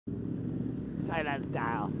Thailand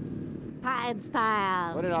style. Thailand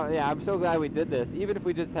style. What an, yeah, I'm so glad we did this. Even if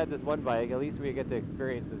we just had this one bike, at least we get to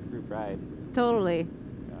experience this group ride. Totally.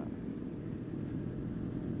 Yeah.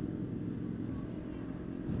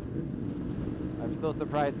 I'm still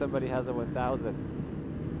surprised somebody has a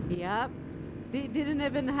 1000. Yep. They didn't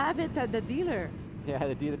even have it at the dealer. Yeah,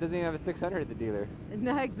 the dealer doesn't even have a 600 at the dealer.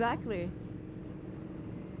 No, exactly.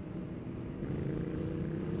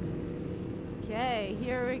 Okay,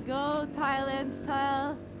 here we go, Thailand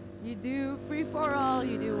style. You do free for all,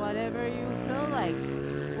 you do whatever you feel like.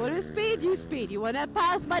 Want to speed, you speed. You want to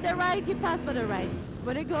pass by the right, you pass by the right.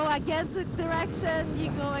 Want to go against the direction,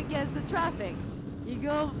 you go against the traffic. You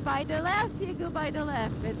go by the left, you go by the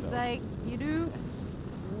left. It's like you do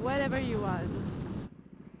whatever you want.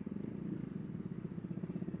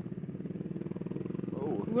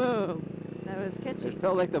 Whoa, that was sketchy. It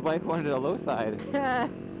felt like the bike wanted a low side.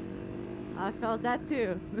 I felt that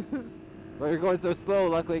too. Well, you're going so slow,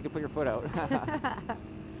 luckily you can put your foot out.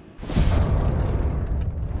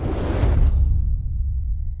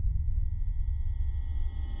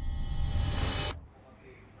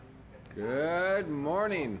 Good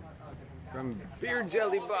morning from Beer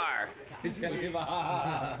Jelly Bar.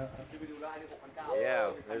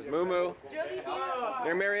 Yeah, there's Moo.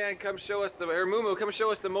 There, Marianne, come show us or Moo, come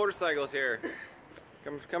show us the motorcycles here.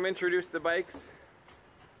 Come introduce the bikes.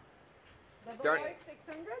 Start.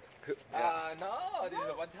 600? No, this is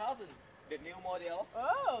a 1000. The new model.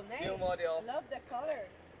 Oh, nice. New model. Love the color.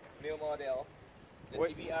 New model. The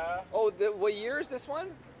What? CBR. Oh, what year is this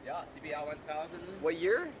one? Yeah, CBR 1000. What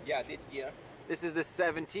year? Yeah, this year. This is the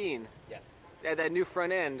 17. Yes. Yeah, that new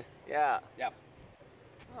front end. Yeah. Yep.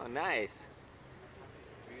 Oh, nice.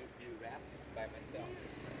 We wrap by myself.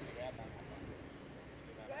 Wrap by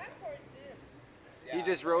myself. Wrap or dip? Yeah, He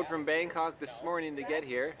just rode wrap. from Bangkok this morning to get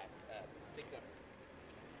here. Sticker.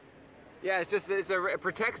 Yeah, it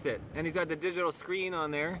protects it, and he's got the digital screen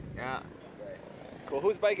on there. Yeah. Well,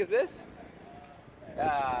 whose bike is this?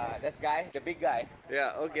 This guy, the big guy.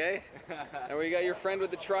 Yeah. Okay. And we got your friend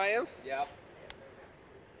with the Triumph. Yep.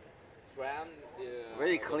 SRAM.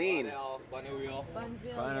 Very clean. Bonneville.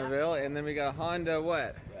 Bonneville, and then we got a Honda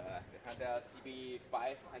what? The Honda CB500.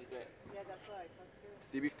 Yeah, that's what I thought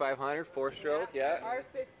too. CB500, 4-stroke. Yeah.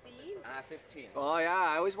 R15. 15. Oh yeah,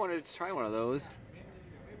 I always wanted to try one of those.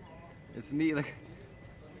 It's neat, like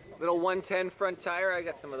little 110 front tire. I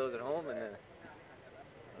got some of those at home, and then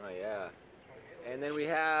oh yeah. And then we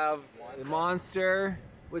have the Monster.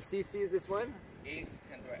 What CC is this one?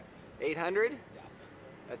 800. 800. Yeah.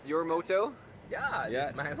 That's your moto. Yeah, Yeah. this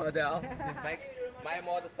is my model. This is my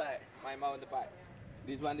motorcycle, my motorbikes.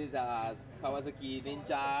 This one is a Kawasaki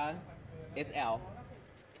Ninja SL.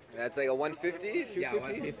 That's like a 150, 250. Yeah,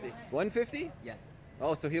 150. 150? Yes.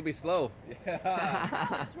 Oh, so he'll be slow. Yeah.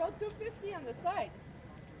 Let's roll 250 on the side.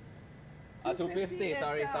 250.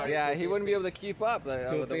 Sorry. Yeah, he wouldn't be able to keep up with the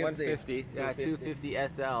 250. 150. Yeah, 250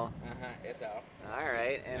 SL. SL. All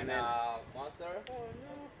right, and then Monster. Oh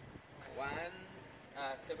no.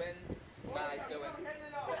 797.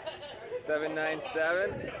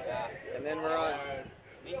 797, Yeah. and then we're on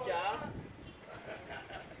Ninja.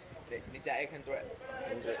 Ninja 800.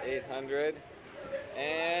 Ninja 800.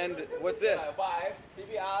 And what's this? 5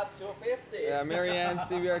 CBR 250. Yeah, Marianne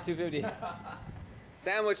CBR 250.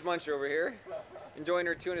 Sandwich muncher over here, enjoying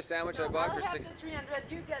her tuna sandwich I bought for I'll have 6. the 300,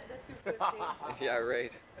 you get the 250. Yeah,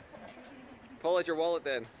 right. Pull out your wallet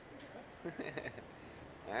then.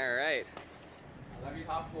 All right.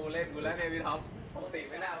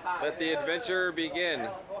 Let the adventure begin.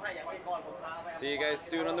 See you guys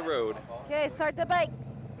soon on the road. Okay, start the bike.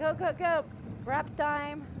 Go, go, go. Wrap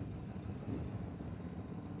time.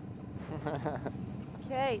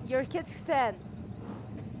 Okay, your kids stand.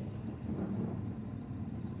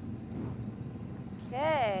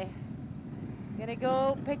 Okay. Gonna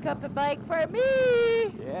go pick up a bike for me.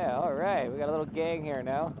 Yeah, all right. We got a little gang here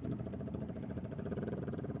now.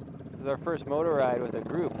 This is our first moto ride with a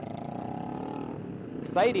group.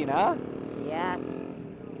 Exciting, huh? Yes.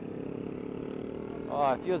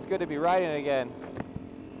 Oh, it feels good to be riding again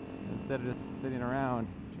instead of just sitting around.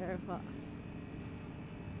 Careful.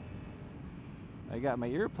 I got my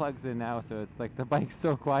earplugs in now, so it's like the bike's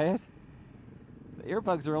so quiet. The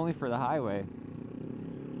earplugs are only for the highway.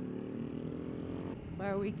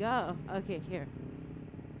 Where we go? Okay, here.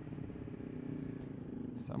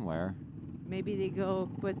 Somewhere. Maybe they go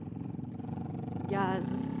put gas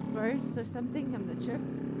first or something. I'm not sure.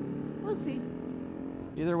 We'll see.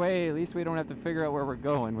 Either way, at least we don't have to figure out where we're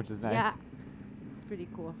going, which is nice. Yeah. It's pretty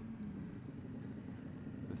cool.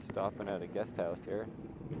 Just stopping at a guest house here.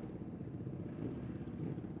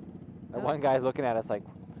 That one guy's looking at us like,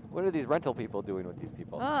 What are these rental people doing with these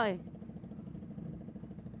people? Oh,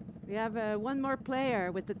 we have one more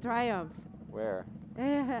player with the Triumph. Where?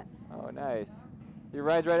 Hey, Oh, nice. He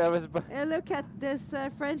rides right out of his bike. look at this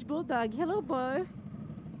French bulldog. Hello, boy.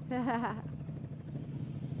 A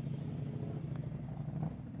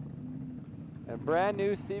brand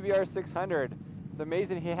new CBR 600. It's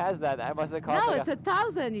amazing he has that. That must have cost No, like it's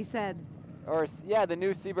 1,000, he said. Or, yeah, the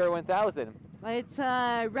new CBR 1000. It's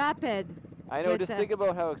rapid. I know, with, just think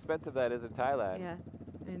about how expensive that is in Thailand. Yeah,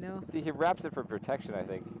 I know. See, he wraps it for protection, I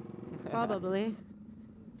think. Probably.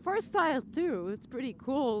 For style, too. It's pretty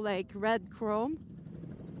cool, like red chrome.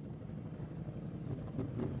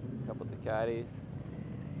 Couple Ducatis.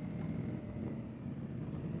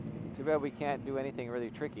 Too bad we can't do anything really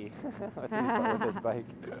tricky with this bike.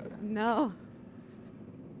 No.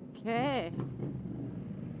 Okay.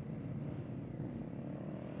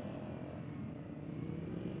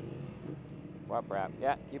 Wop wrap.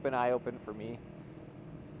 Yeah, keep an eye open for me.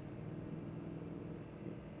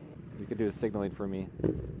 You could do the signaling for me.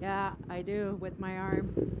 Yeah, I do with my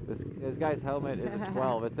arm. This guy's helmet is a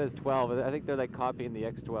 12. It says 12. I think they're like copying the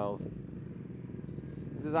X12.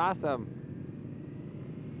 This is awesome.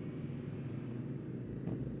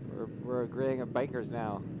 We're agreeing of bikers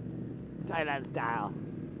now. Thailand style.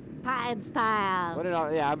 Thailand style. What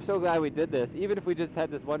an, yeah, I'm so glad we did this. Even if we just had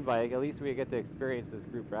this one bike, at least we get to experience this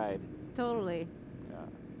group ride. Totally. Yeah.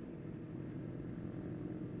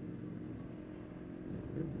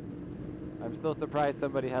 I'm still surprised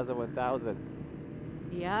somebody has a 1000.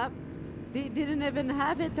 Yep. They didn't even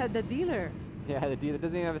have it at the dealer. Yeah, the dealer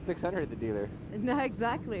doesn't even have a 600 at the dealer. No,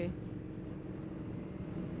 exactly.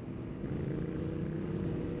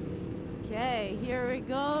 Okay, here we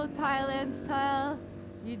go. Thailand style.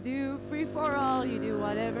 You do free for all. You do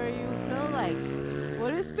whatever you feel like.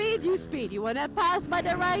 Want to speed? You speed. You want to pass by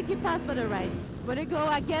the right? You pass by the right. Want to go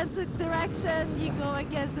against the direction? You go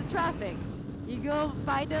against the traffic. You go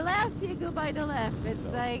by the left? You go by the left. It's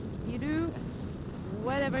like you do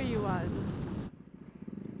whatever you want.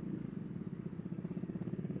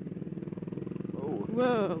 Oh.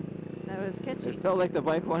 Whoa, that was sketchy. It felt like the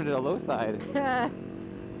bike wanted a low side.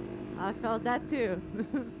 I felt that too.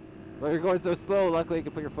 Well, you're going so slow, luckily you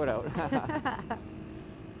can put your foot out.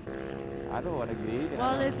 I don't want to lead.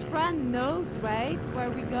 Well, his friend knows, right, where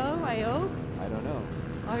we go, I hope. I don't know.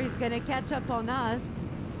 Or he's going to catch up on us.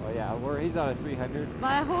 Oh yeah, he's on a 300.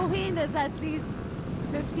 My Hue Hin is at least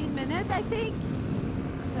 15 minutes, I think.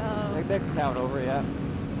 So. Like next town over, yeah.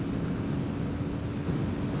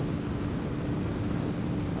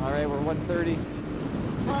 All right, we're 130.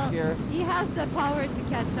 Well, here. he has the power to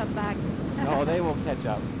catch up back. No, they won't catch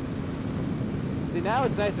up. See, now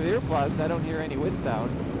it's nice with earplugs. I don't hear any wind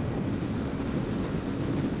sound.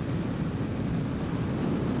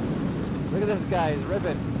 Look at this guy, he's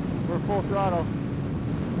ripping. We're full throttle.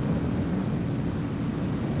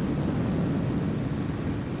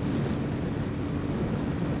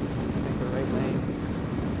 Take the right lane.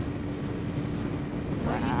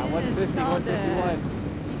 Well, you Wow, didn't 150, install 151.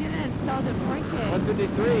 You didn't install the braking.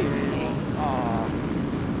 153. Aww.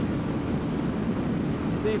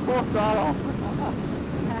 See, full throttle.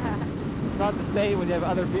 It's not the same when you have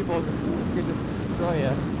other people who can just destroy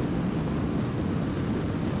you.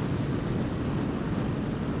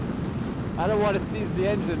 I don't want to seize the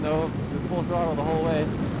engine though, with full throttle the whole way.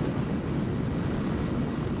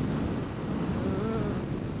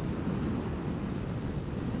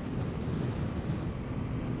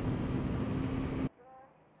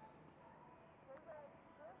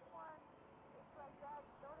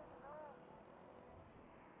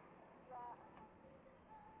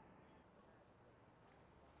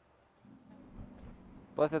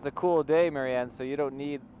 Plus it's a cool day, Marianne, so you don't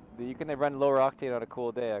need, you can run lower octane on a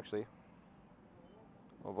cool day actually.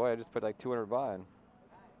 Oh boy, I just put like 200 baht in.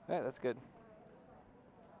 Yeah, that's good.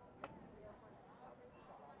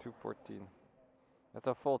 214. That's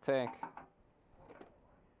a full tank.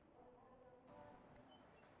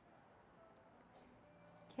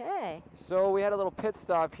 Okay. So we had a little pit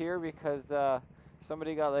stop here because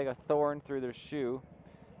somebody got like a thorn through their shoe.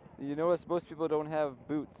 You notice most people don't have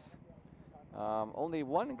boots. Only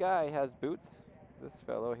one guy has boots. This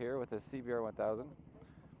fellow here with his CBR 1000.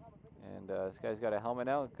 And this guy's got a helmet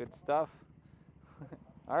now. Good stuff.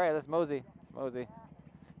 All right, let's mosey. Let's mosey.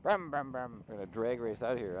 Brum, brum, brum. We're going to drag race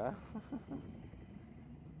out here, huh?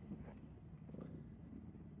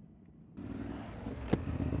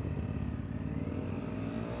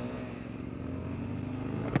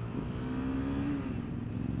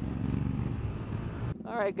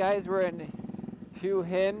 All right, guys, we're in Hue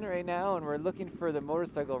Hin right now, and we're looking for the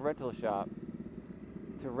motorcycle rental shop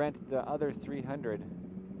to rent the other 300.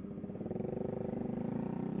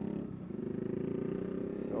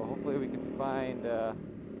 hopefully we can find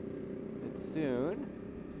it soon.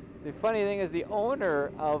 The funny thing is the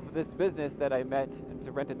owner of this business that I met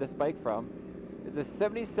and rented this bike from is a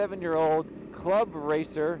 77-year-old club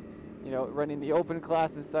racer, you know, running the open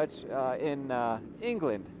class and such in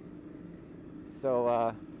England.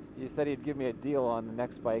 So he said he'd give me a deal on the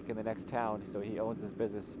next bike in the next town. So he owns this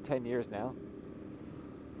business 10 years now.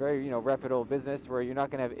 Very, you know, reputable business where you're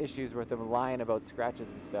not going to have issues with them lying about scratches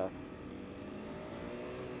and stuff.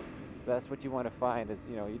 So that's what you want to find is,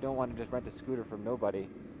 you know, you don't want to just rent a scooter from nobody.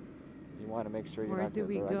 You want to make sure you're not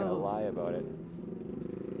going to lie about it.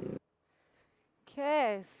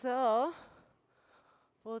 Okay, so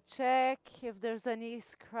we'll check if there's any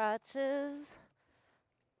scratches.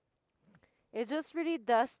 It's just really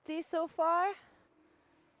dusty so far.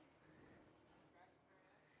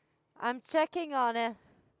 I'm checking on it.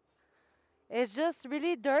 It's just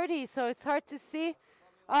really dirty, so it's hard to see.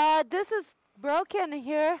 This is broken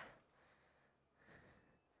here.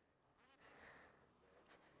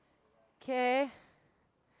 Okay.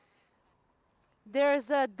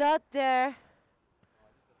 There's a dot there.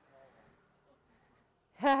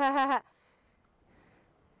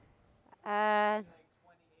 And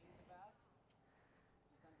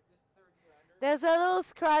there's a little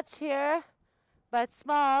scratch here, but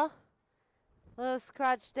small. Little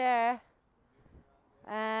scratch there.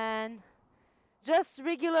 And just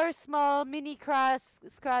regular small mini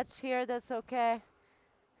scratch here, that's okay.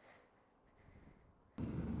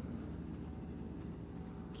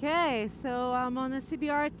 Okay, so I'm on the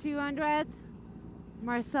CBR 200.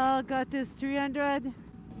 Marcel got his 300.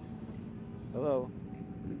 Hello.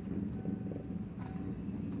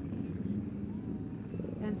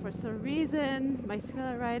 And for some reason, my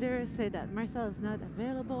Scala rider said that Marcel is not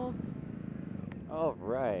available. All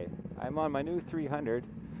right. I'm on my new 300,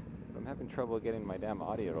 but I'm having trouble getting my damn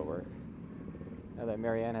audio to work. Now that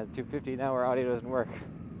Marianne has 250, now her audio doesn't work.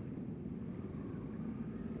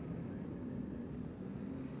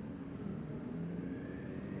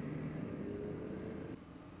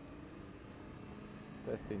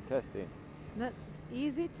 Testing. Not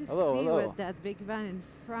easy to see with that big van in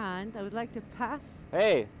front. I would like to pass.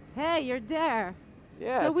 Hey! Hey, you're there.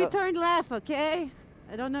 Yeah. So we turned left, okay?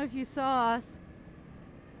 I don't know if you saw us.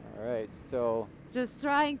 All right, so. Just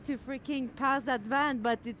trying to freaking pass that van,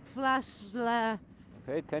 but it flashed. Pay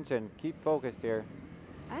attention. Keep focused here.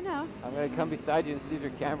 I know. I'm going to come beside you and see if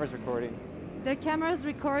your camera's recording. The camera's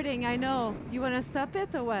recording, I know. You want to stop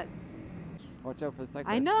it or what? Watch out for the cyclist.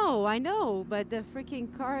 I know, but the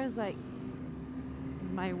freaking car is like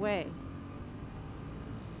in my way.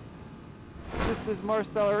 This is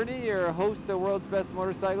Marcel Irnie, your host of World's Best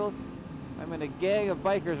Motorcycles. I'm in a gang of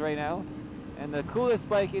bikers right now, and the coolest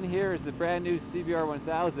bike in here is the brand new CBR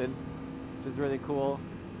 1000, which is really cool.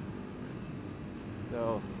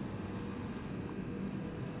 So,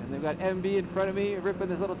 and they've got MB in front of me, ripping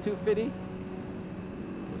this little 250.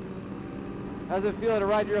 How's it feel to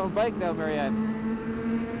ride your own bike now, Marianne?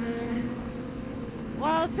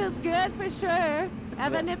 Well, it feels good for sure.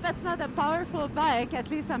 Even if it's not a powerful bike, at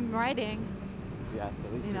least I'm riding. Yes,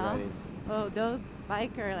 at least you're riding. Oh, those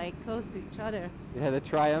bikes are like close to each other. Yeah, the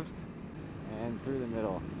Triumphs. And through the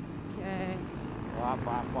middle. Okay. Wop,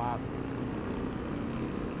 wop, wop.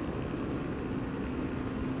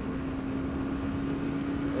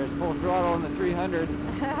 There's full throttle on the 300.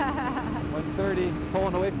 130,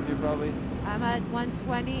 pulling away from you probably. I'm at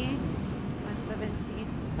 120, 117.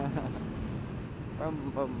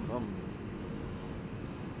 Bum, bum, bum.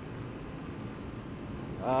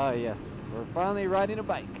 Ah, yes. We're finally riding a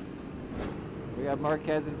bike. We got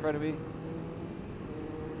Marquez in front of me.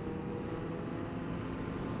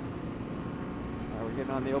 We're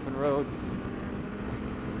getting on the open road.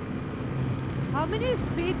 How many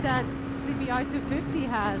speed that CBR 250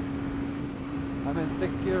 has? I'm in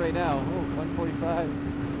 6th gear right now. Oh, 145.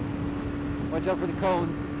 Watch out for the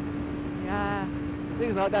cones. Yeah. This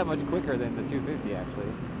thing's not that much quicker than the 250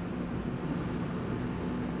 actually.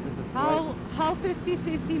 How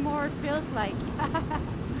 50cc more feels like?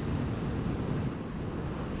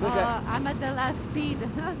 I'm at the last speed.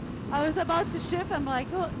 I was about to shift. I'm like,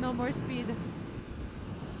 oh, no more speed.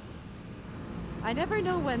 I never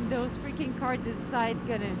know when those freaking cars decide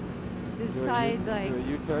like do a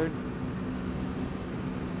U-turn.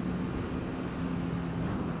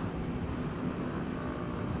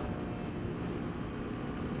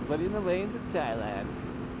 Splitting the lanes of Thailand.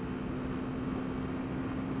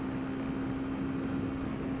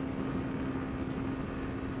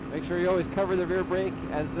 Make sure you always cover the rear brake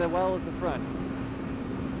as well as the front.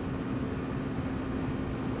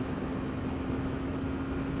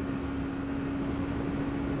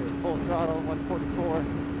 There's full throttle, 144.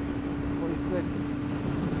 106,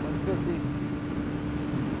 150.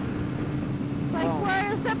 It's like,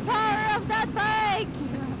 where's the power of that bike?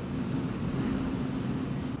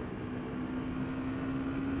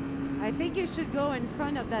 I think you should go in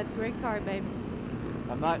front of that gray car, babe.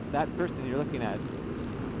 I'm not that person you're looking at.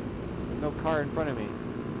 There's no car in front of me.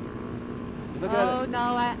 Look at Oh it. no,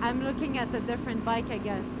 I'm looking at a different bike, I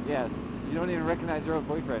guess. Yes, you don't even recognize your own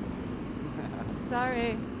boyfriend.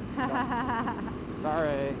 Sorry.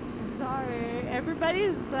 Sorry. Sorry.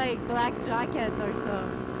 Everybody's like black jacket or so.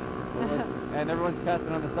 And everyone's passing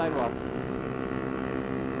on the sidewalk.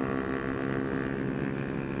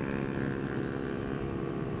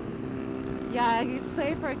 Yeah, it's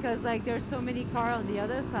safer because like there's so many cars on the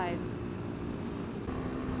other side.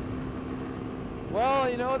 Well,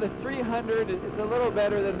 you know, the 300, it's a little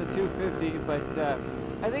better than the 250, but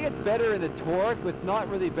I think it's better in the torque, but it's not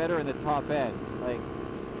really better in the top end. Like,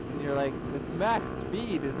 and you're like, the max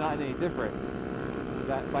speed is not any different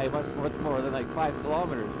that by much more than like 5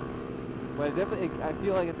 kilometers. But it definitely, I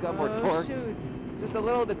feel like it's got more torque. Shoot. Just a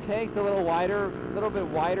little, the tank's a little wider, a little bit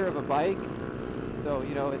wider of a bike. So,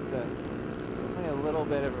 you know, it's definitely a little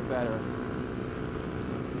bit of a better.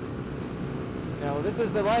 You know, this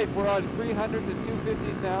is the life. We're on 300s and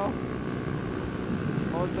 250s now.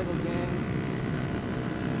 Motorcycle gang.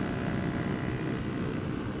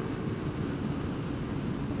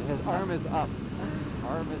 His arm is up.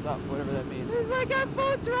 Arm is up, whatever that means. It's like a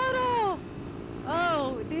full throttle.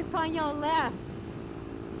 Oh, this on your left.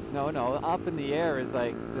 No, up in the air is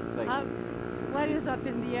like, just like... Up. What is up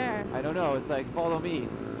in the air? I don't know, it's like, follow me.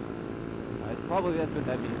 Probably that's what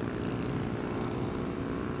that means.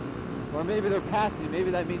 Or maybe they're passing,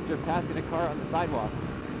 maybe that means they're passing a car on the sidewalk.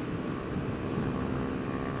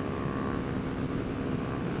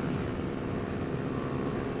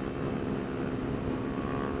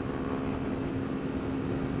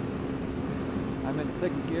 I'm in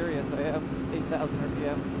 6th gear, yes I am, 8,000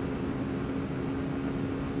 RPM.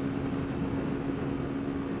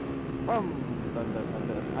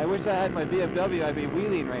 I wish I had my BMW, I'd be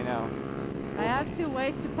wheeling right now. I have to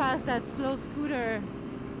wait to pass that slow scooter.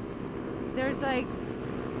 There's like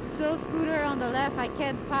slow scooter on the left, I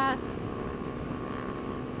can't pass.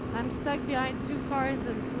 I'm stuck behind 2 cars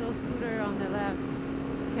and slow scooter on the left.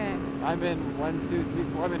 Okay. I'm in 1, 2, 3,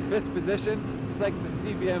 4, I'm in 5th position, just like the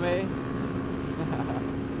CBMA.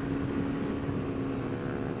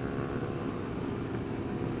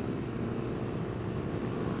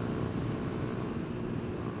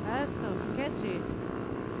 That's so sketchy.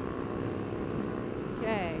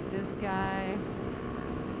 Okay, this guy.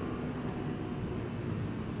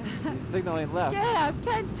 He's signaling left. Yeah, I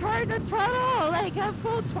can't turn the throttle. Like I'm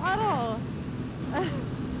full throttle. I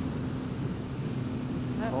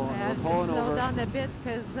have to pulling slow over. down a bit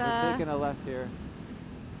because We're taking a left here.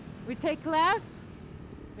 we take left.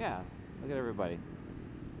 Yeah, look at everybody.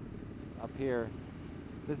 Up here.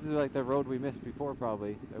 This is like the road we missed before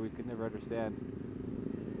probably, that we could never understand.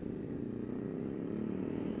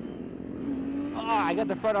 Ah, I got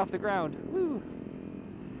the front off the ground. Woo!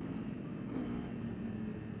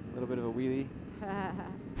 A little bit of a wheelie.